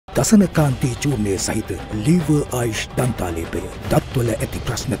දසනකාන්තී චූර්ණය සහිත ලීවර් ආයුෂ් දන්තාලේපය දත්වල ඇති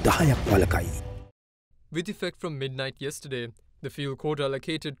ප්‍රශ්න 10ක් වළකයි. With effect from midnight yesterday, the fuel quota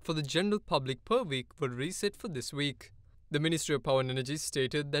allocated for the general public per week were reset for this week. The Ministry of Power and Energy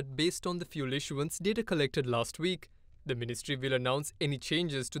stated that based on the fuel issuance data collected last week, the ministry will announce any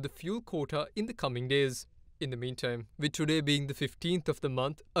changes to the fuel quota in the coming days. In the meantime, with today being the 15th of the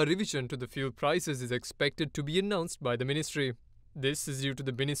month, a revision to the fuel prices is expected to be announced by the ministry. This is due to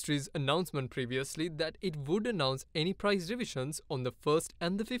the ministry's announcement previously that it would announce any price revisions on the 1st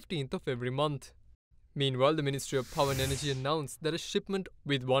and the 15th of every month. Meanwhile, the Ministry of Power and Energy announced that a shipment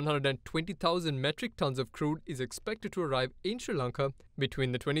with 120,000 metric tons of crude is expected to arrive in Sri Lanka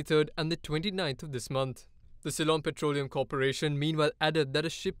between the 23rd and the 29th of this month. The Ceylon Petroleum Corporation meanwhile added that a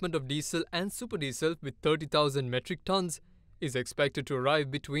shipment of diesel and super diesel with 30,000 metric tons is expected to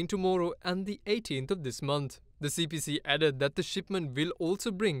arrive between tomorrow and the 18th of this month. The CPC added that the shipment will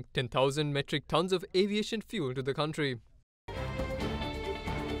also bring 10,000 metric tons of aviation fuel to the country.